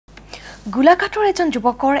গোলাঘাটৰ এজন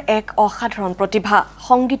যুৱকৰ এক অসাধাৰণ প্ৰতিভা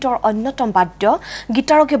সংগীতৰ অন্যতম বাদ্য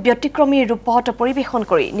গীটাৰকে ব্যতিক্ৰমী ৰূপত পৰিৱেশন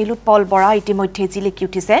কৰি নীলোৎপল বৰা ইতিমধ্যে জিলিকি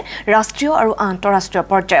উঠিছে ৰাষ্ট্ৰীয় আৰু আন্তঃৰাষ্ট্ৰীয়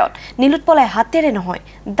পৰ্যায়ত নীলোৎপলে হাতেৰে নহয়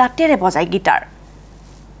দাঁতেৰে বজায় গীটাৰ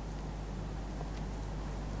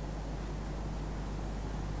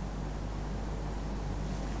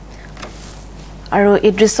আৰু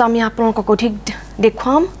এই দৃশ্য আমি আপোনালোকক অধিক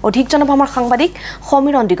দেখুৱাম অধিক জনাব আমাৰ সাংবাদিক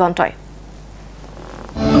সমীৰণ দিগন্তই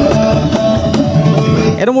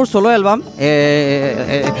এটা মোৰ সোলো এলবাম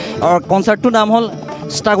और কনসাৰ্টটোৰ নাম হ'ল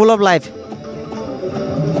স্ট্ৰাগল অফ লাইফ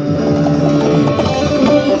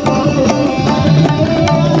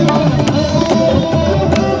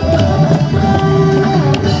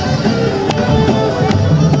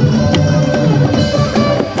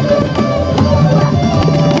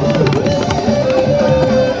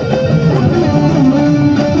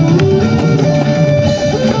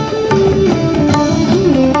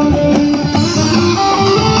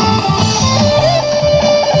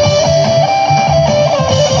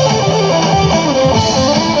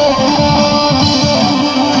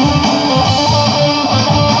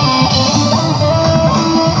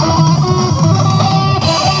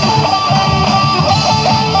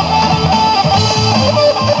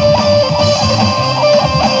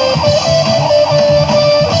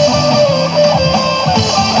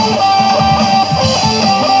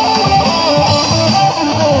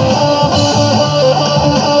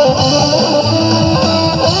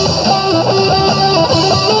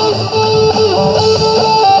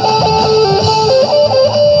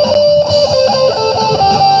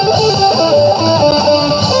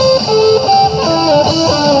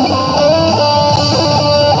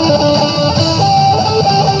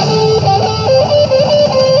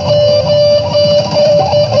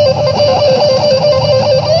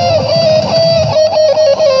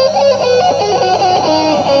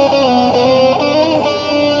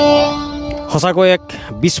সঁচাকৈ এক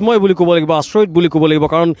বিস্ময় বুলি ক'ব লাগিব আচৰিত বুলি ক'ব লাগিব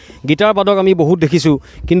কাৰণ গীটাৰ বাদক আমি বহুত দেখিছোঁ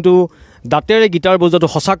কিন্তু দাঁতেৰে গীটাৰ বজোৱাটো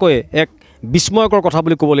সঁচাকৈ এক বিস্ময়কৰ কথা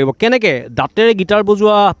বুলি ক'ব লাগিব কেনেকৈ দাঁতেৰে গীটাৰ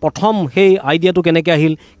বজোৱা প্ৰথম সেই আইডিয়াটো কেনেকৈ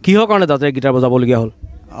আহিল কিহৰ কাৰণে দাঁতেৰে গীটাৰ বজাবলগীয়া হ'ল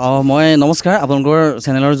মই নমস্কাৰ আপোনালোকৰ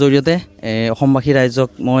চেনেলৰ জৰিয়তে অসমবাসী ৰাইজক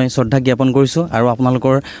মই শ্ৰদ্ধা জ্ঞাপন কৰিছোঁ আৰু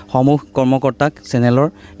আপোনালোকৰ সমূহ কৰ্মকৰ্তাক চেনেলৰ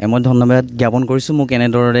মই ধন্যবাদ জ্ঞাপন কৰিছোঁ মোক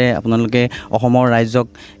এনেদৰে আপোনালোকে অসমৰ ৰাইজক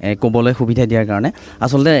ক'বলৈ সুবিধা দিয়াৰ কাৰণে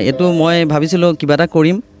আচলতে এইটো মই ভাবিছিলোঁ কিবা এটা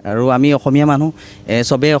কৰিম আৰু আমি অসমীয়া মানুহ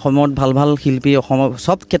চবেই অসমত ভাল ভাল শিল্পী অসমৰ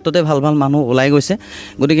সব ক্ষেত্ৰতে ভাল ভাল মানুহ ওলাই গৈছে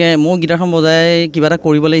গতিকে মোৰ গীটাৰখন বজাই কিবা এটা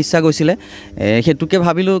কৰিবলৈ ইচ্ছা গৈছিলে সেইটোকে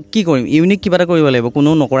ভাবিলোঁ কি কৰিম ইউনিক কিবা এটা কৰিব লাগিব কোনো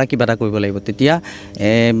নকৰা কিবা এটা কৰিব লাগিব তেতিয়া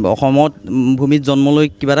অসমত ভূমিত জন্ম লৈ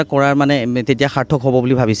কিবা এটা কৰাৰ মানে তেতিয়া সাৰ্থক হ'ব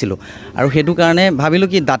বুলি ভাবিছিলোঁ আৰু সেইটো কাৰণে ভাবিলোঁ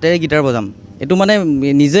কি দাঁতেৰে গীটাৰ বজাম এইটো মানে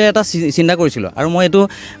নিজে এটা চিন্তা কৰিছিলোঁ আৰু মই এইটো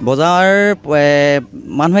বজাৰ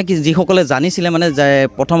মানুহে যিসকলে জানিছিলে মানে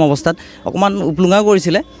প্ৰথম অৱস্থাত অকণমান উপলুঙাও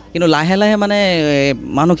কৰিছিলে কিন্তু লাহে লাহে মানে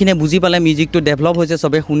মানুহখিনিয়ে বুজি পালে মিউজিকটো ডেভেলপ হৈছে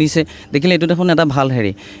চবেই শুনিছে দেখিলে এইটো দেখোন এটা ভাল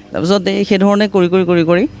হেৰি তাৰপিছত সেইধৰণে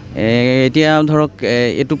কৰি এতিয়া ধৰক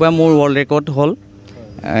এইটোৰ পৰা মোৰ ৱৰ্ল্ড ৰেকৰ্ড হ'ল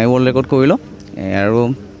ৱৰ্ল্ড ৰেকৰ্ড কৰিলোঁ আৰু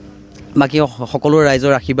বাকী সকলো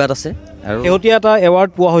ৰাইজৰ আশীৰ্বাদ আছে আৰু শেহতীয়া এটা এৱাৰ্ড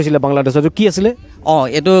পোৱা হৈছিলে বাংলাদেশত কি আছিলে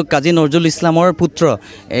এইটো কাজী নজৰুল ইছলামৰ পুত্ৰ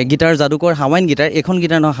গীটাৰ যাদুকৰ হাৱাইন গীটাৰ এখন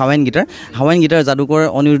গীটাৰ নহয় হাৱাইন গীটাৰ যাদুকৰ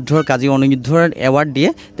অনিৰুদ্ধৰ কাজী অনিৰুদ্ধৰ এৱাৰ্ড দিয়ে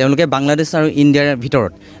তেওঁলোকে বাংলাদেশ আৰু ইণ্ডিয়াৰ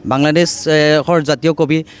ভিতৰত বাংলাদেশৰ জাতীয়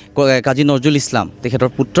কবি কাজী নজৰুল ইছলাম তেখেতৰ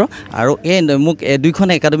পুত্ৰ আৰু মোক দুইখন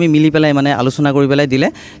একাডেমি মিলি পেলাই মানে আলোচনা কৰি পেলাই দিলে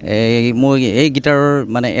মোৰ এই গীটাৰৰ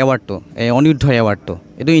মানে এৱাৰ্ডটো অনিৰুদ্ধৰ এৱাৰ্ডটো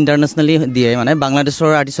এইটো ইণ্টাৰনেশ্যনেলি দিয়ে মানে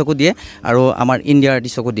বাংলাদেশৰ আৰ্টিষ্টকো দিয়ে আৰু আমাৰ ইণ্ডিয়াৰ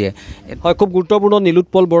আৰ্টিষ্টকো দিয়ে হয় খুব গুৰুত্বপূৰ্ণ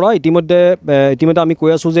নীলোৎপল বৰা ইতিমধ্যে আমি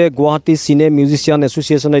কৈ আছোঁ যে গুৱাহাটী চিনে মিউজিচিয়ান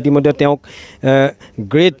এছ'চিয়েশ্যনে ইতিমধ্যে তেওঁক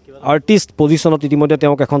গ্ৰেট আৰ্টিষ্ট পজিশ্যনত ইতিমধ্যে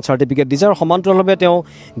তেওঁক এখন চাৰ্টিফিকেট দিছে আৰু সমান্তৰালভাৱে তেওঁ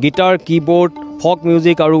গীটাৰ কীবৰ্ড ফক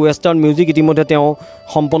মিউজিক আৰু ৱেষ্টাৰ্ণ মিউজিক ইতিমধ্যে তেওঁ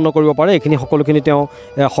সম্পন্ন কৰিব পাৰে এইখিনি সকলোখিনি তেওঁ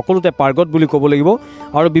সকলোতে পাৰ্গত বুলি ক'ব লাগিব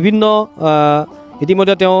আৰু বিভিন্ন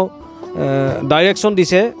ইতিমধ্যে তেওঁ ডাইৰেকশ্যন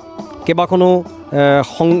দিছে কেইবাখনো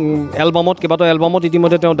কেইবাটাও এলবামত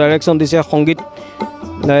ইতিমধ্যে তেওঁ ডাইৰেকশ্যন দিছে সংগীত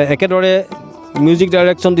একেদৰে মিউজিক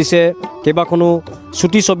ডাইৰেকশ্যন দিছে কেইবাখনো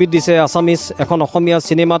ছুটি ছবিত দিছে আছামিজ এখন অসমীয়া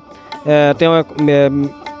চিনেমাত তেওঁ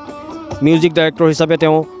মিউজিক ডাইৰেক্টৰ হিচাপে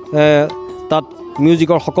তেওঁ তাত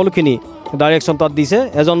মিউজিকৰ সকলোখিনি ডাইৰেকশ্যন তাত দিছে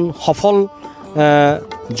এজন সফল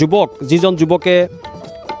যুৱক যিজন যুৱকে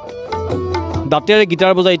দাঁতেৰে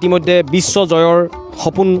গীটাৰ বজাই ইতিমধ্যে বিশ্ব জয়ৰ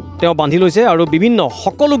সপোন তেওঁ বান্ধি লৈছে আৰু বিভিন্ন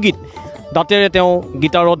সকলো গীত দাঁতেৰে তেওঁ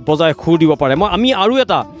গীটাৰত বজাই সুৰ দিব পাৰে আমি আৰু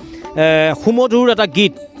এটা সুমধুৰ এটা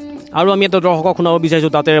গীত আৰু আমি এটা দৰ্শকক শুনাব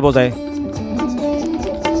বিচাৰিছোঁ দাঁতেৰে বজাই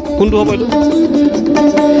কোনটো হ'ব এইটো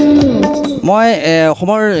মই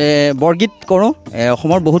অসমৰ বৰগীত কৰোঁ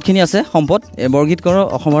অসমৰ বহুতখিনি আছে সম্পদ বৰগীত কৰোঁ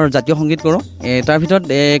অসমৰ জাতীয় সংগীত কৰোঁ তাৰ ভিতৰত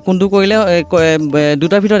কোনটো কৰিলে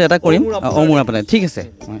দুটাৰ ভিতৰত এটা কৰিম অ' মোৰ আপোনাৰ ঠিক আছে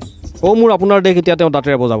অ' মোৰ আপোনাৰ দেশ এতিয়া তেওঁ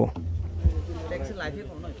দাঁতেৰে বজাব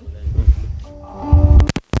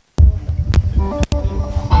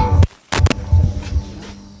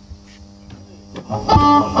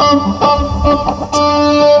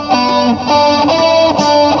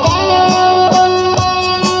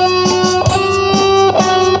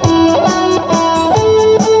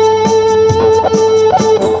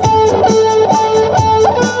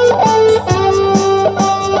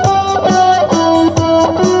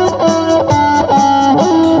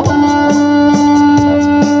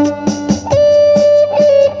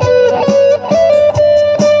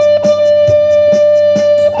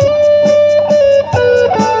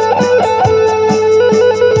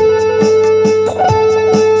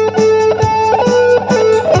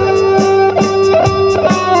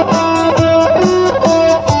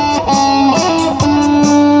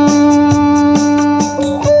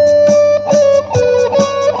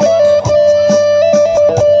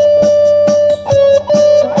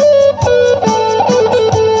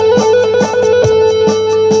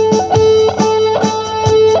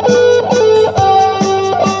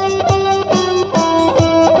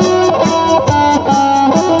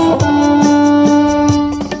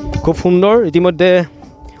খুব সুন্দৰ ইতিমধ্যে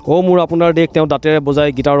অ' মোৰ আপোনাৰ দেশ তেওঁ দাঁতেৰে বজাই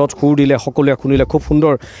গীটাৰত সুৰ দিলে সকলোৱে শুনিলে খুব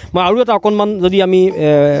সুন্দৰ মই আৰু এটা অকণমান যদি আমি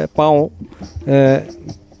পাওঁ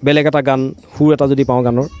বেলেগ এটা গান সুৰ এটা যদি পাওঁ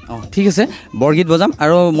গানৰ অঁ ঠিক আছে বৰগীত বজাম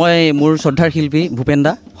আৰু মই মোৰ শ্ৰদ্ধাৰ শিল্পী ভূপেন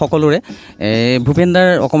দা সকলোৰে ভূপেন দাৰ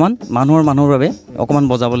অকণমান মানুহৰ বাবে অকণমান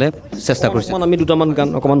বজাবলৈ চেষ্টা কৰিছোঁ আমি দুটামান গান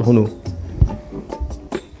অকণমান শুনো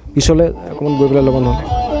পিছলৈ অকণমান গৈ পেলাই ল'ব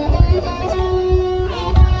নহয়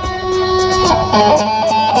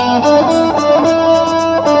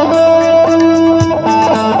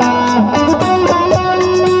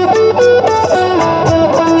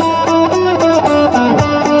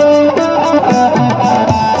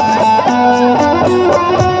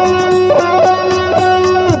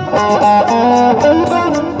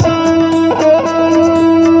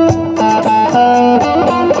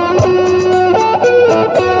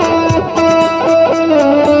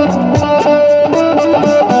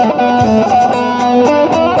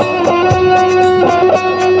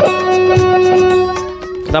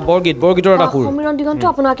বৰগীতৰ এটা সুৰ সমীৰণ দিগন্ত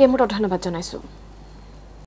আপোনাক এই মুহূৰ্তত ধন্যবাদ জনাইছোঁ